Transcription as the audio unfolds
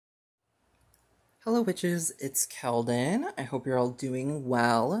Hello witches, it's Keldon. I hope you're all doing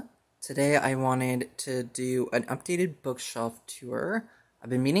well. Today I wanted to do an updated bookshelf tour.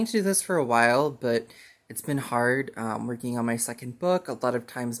 I've been meaning to do this for a while, but it's been hard working on my second book. A lot of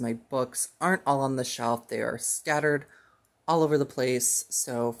times my books aren't all on the shelf, they are scattered all over the place.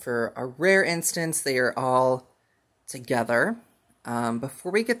 So for a rare instance, they are all together.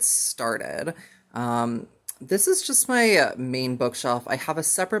 Before we get started, this is just my main bookshelf. I have a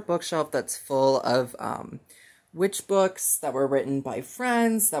separate bookshelf that's full of witch books that were written by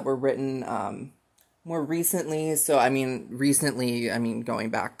friends, that were written more recently. So, recently, going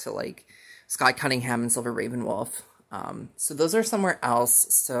back to like Scott Cunningham and Silver Ravenwolf. So those are somewhere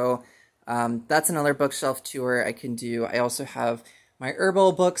else. So that's another bookshelf tour I can do. I also have my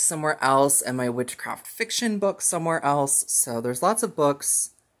herbal books somewhere else and my witchcraft fiction books somewhere else. So there's lots of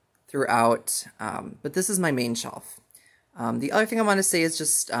books throughout, but this is my main shelf. The other thing I want to say is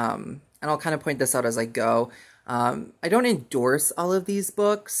just, and I'll kind of point this out as I go, I don't endorse all of these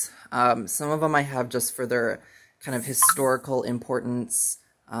books. Some of them I have just for their kind of historical importance,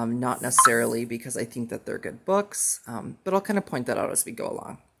 not necessarily because I think that they're good books, but I'll kind of point that out as we go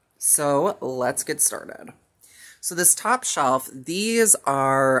along. So let's get started. So this top shelf, these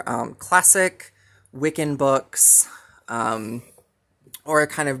are classic Wiccan books, or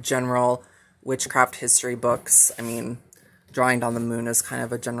kind of general witchcraft history books. Drawing Down the Moon is kind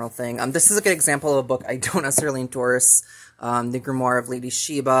of a general thing. This is a good example of a book I don't necessarily endorse, The Grimoire of Lady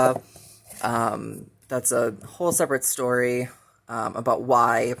Sheba. That's a whole separate story about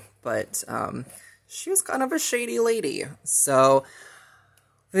why, but she was kind of a shady lady. So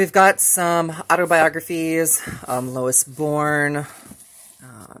we've got some autobiographies, Lois Bourne,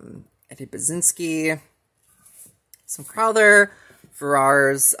 Eddie Basinski, some Crowther,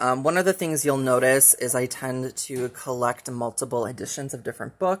 Ferrars. One of the things you'll notice is I tend to collect multiple editions of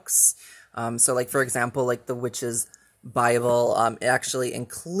different books. So like, for example, like the Witch's Bible, it actually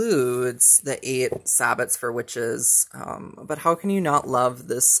includes the 8 Sabbats for Witches. But how can you not love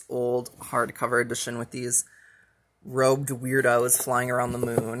this old hardcover edition with these robed weirdos flying around the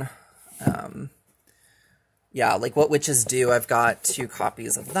moon? Yeah, like What Witches Do, I've got 2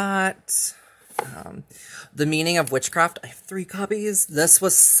 copies of that. The Meaning of Witchcraft, I have 3 copies. This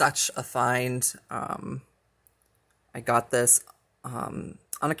was such a find. I got this on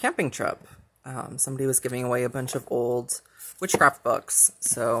a camping trip. Somebody was giving away a bunch of old witchcraft books.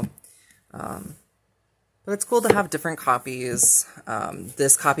 So, but it's cool to have different copies.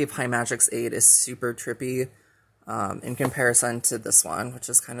 This copy of High Magic's Aid is super trippy in comparison to this one, which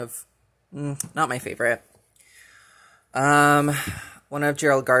is kind of not my favorite. One of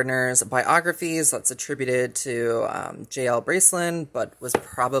Gerald Gardner's biographies that's attributed to J.L. Bracelin, but was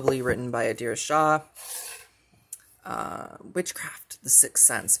probably written by Adira Shah. Witchcraft, The Sixth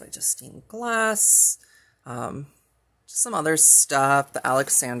Sense by Justine Glass. Just some other stuff. The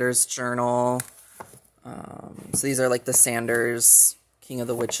Alex Sanders Journal. So these are like the Sanders, King of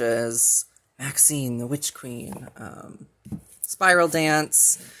the Witches. Maxine, the Witch Queen. Spiral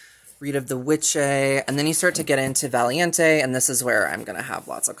Dance. Read of the Witche, and then you start to get into Valiente, and this is where I'm going to have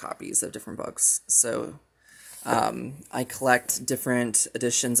lots of copies of different books. So I collect different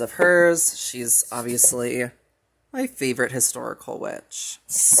editions of hers. She's obviously my favorite historical witch.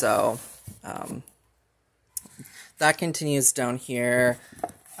 So that continues down here.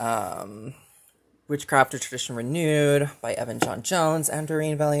 Witchcraft, A Tradition Renewed by Evan John Jones and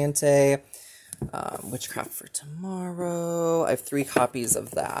Doreen Valiente. Witchcraft for Tomorrow. I have 3 copies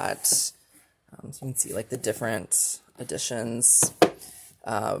of that. So you can see like the different editions.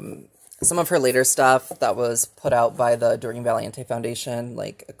 Some of her later stuff that was put out by the Doreen Valiente Foundation,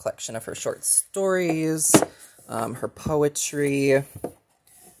 like a collection of her short stories, her poetry,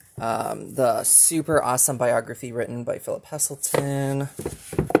 the super awesome biography written by Philip Heselton.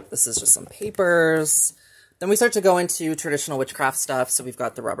 This is just some papers. Then we start to go into traditional witchcraft stuff. So we've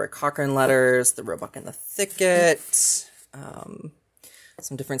got the Robert Cochrane letters, the Roebuck and the Thicket, some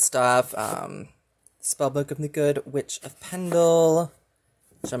different stuff. Spellbook of the Good Witch of Pendle,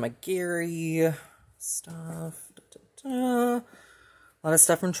 Gemma Gary stuff. A lot of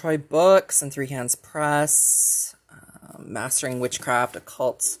stuff from Troy Books and Three Hands Press. Mastering Witchcraft,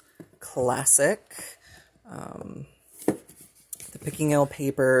 Occult Classic. The Picking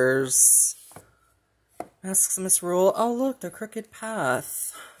Papers. Asks Misrule. Oh, look, The Crooked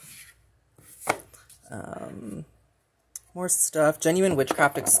Path. More stuff. Genuine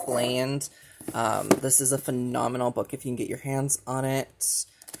Witchcraft Explained. This is a phenomenal book if you can get your hands on it.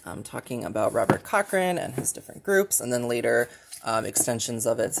 Talking about Robert Cochrane and his different groups, and then later extensions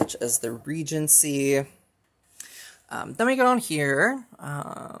of it, such as the Regency. Then we go down here.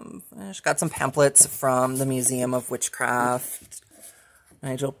 gosh, got some pamphlets from the Museum of Witchcraft.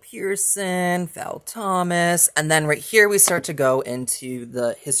 Nigel Pearson, Val Thomas, and then right here we start to go into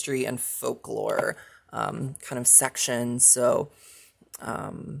the history and folklore kind of section. So,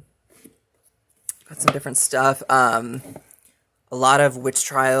 got some different stuff. A lot of witch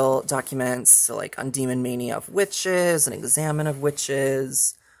trial documents, so like On Demon Mania of Witches, An Examen of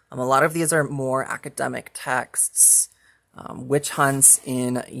Witches. A lot of these are more academic texts. Witch hunts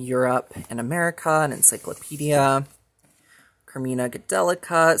in Europe and America, an encyclopedia. Carmina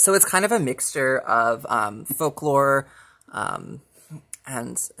Gadelica. So it's kind of a mixture of folklore and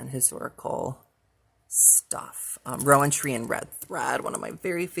historical stuff. Rowan Tree and Red Thread, one of my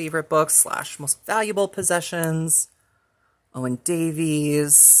very favorite books / most valuable possessions. Owen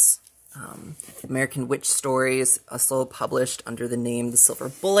Davies. American Witch Stories, also published under the name The Silver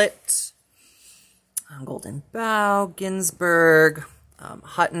Bullet. Golden Bough, Ginsberg,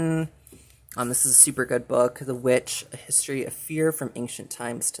 Hutton. This is a super good book, The Witch, A History of Fear from Ancient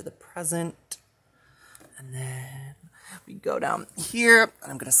Times to the Present. And then we go down here,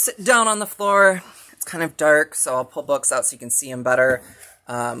 and I'm going to sit down on the floor. It's kind of dark, so I'll pull books out so you can see them better.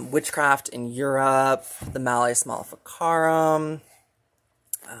 Witchcraft in Europe, The Malleus Maleficarum,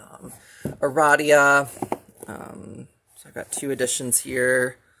 Aradia. So I've got 2 editions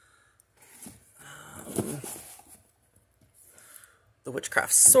here. The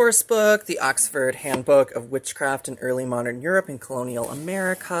Witchcraft Sourcebook, the Oxford Handbook of Witchcraft in Early Modern Europe and Colonial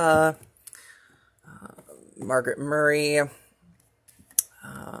America, Margaret Murray.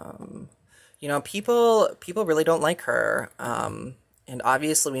 You know, people really don't like her, and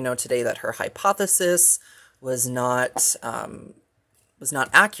obviously we know today that her hypothesis was not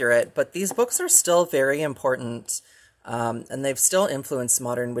accurate. But these books are still very important, and they've still influenced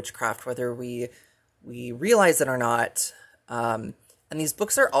modern witchcraft, whether we realize it or not. And these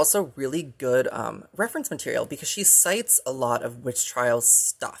books are also really good reference material because she cites a lot of witch trial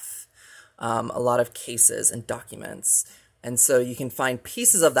stuff, a lot of cases and documents. And so you can find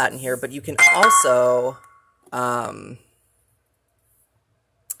pieces of that in here, but you can also,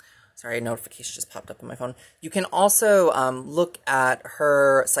 sorry, a notification just popped up on my phone. You can also look at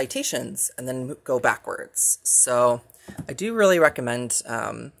her citations and then go backwards. So I do really recommend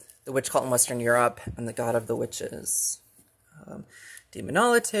The Witch Cult in Western Europe and The God of the Witches.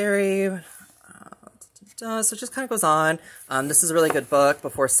 Demonolitary, so it just kind of goes on. This is a really good book,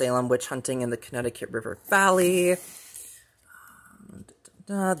 Before Salem, Witch Hunting in the Connecticut River Valley.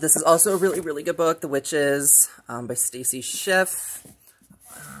 This is also a really, really good book, The Witches, by Stacy Schiff.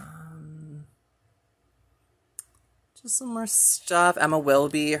 Just some more stuff. Emma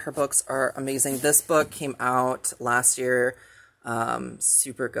Wilby, her books are amazing. This book came out last year,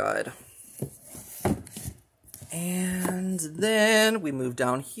 super good. And then we move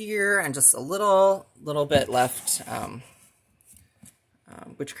down here, and just a little bit left.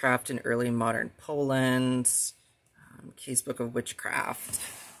 Witchcraft in Early Modern Poland, Casebook of Witchcraft.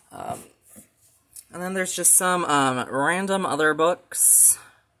 And then there's just some random other books.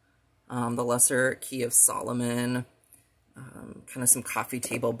 The Lesser Key of Solomon, kind of some coffee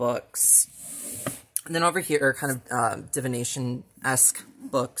table books. And then over here are kind of divination-esque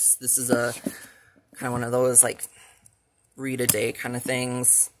books. This is a kind of one of those, like, read-a-day kind of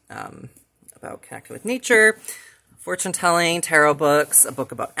things about connecting with nature, fortune-telling, tarot books, a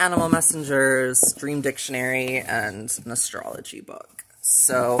book about animal messengers, dream dictionary, and an astrology book.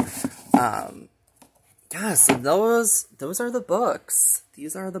 So, yeah, so those are the books.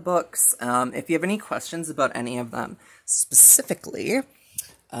 These are the books. If you have any questions about any of them specifically,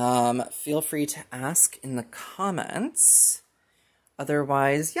 feel free to ask in the comments.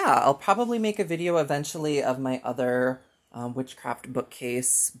 Otherwise, yeah, I'll probably make a video eventually of my other witchcraft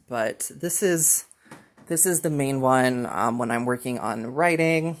bookcase, but this is the main one when I'm working on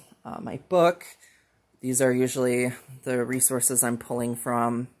writing my book. These are usually the resources I'm pulling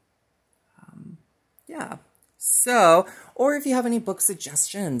from. Yeah, so, or if you have any book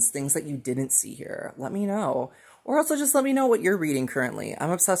suggestions, things that you didn't see here, let me know. Or also just let me know what you're reading currently.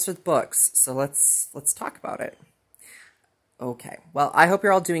 I'm obsessed with books, so let's talk about it. Okay, well, I hope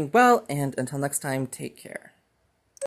you're all doing well, and until next time, take care.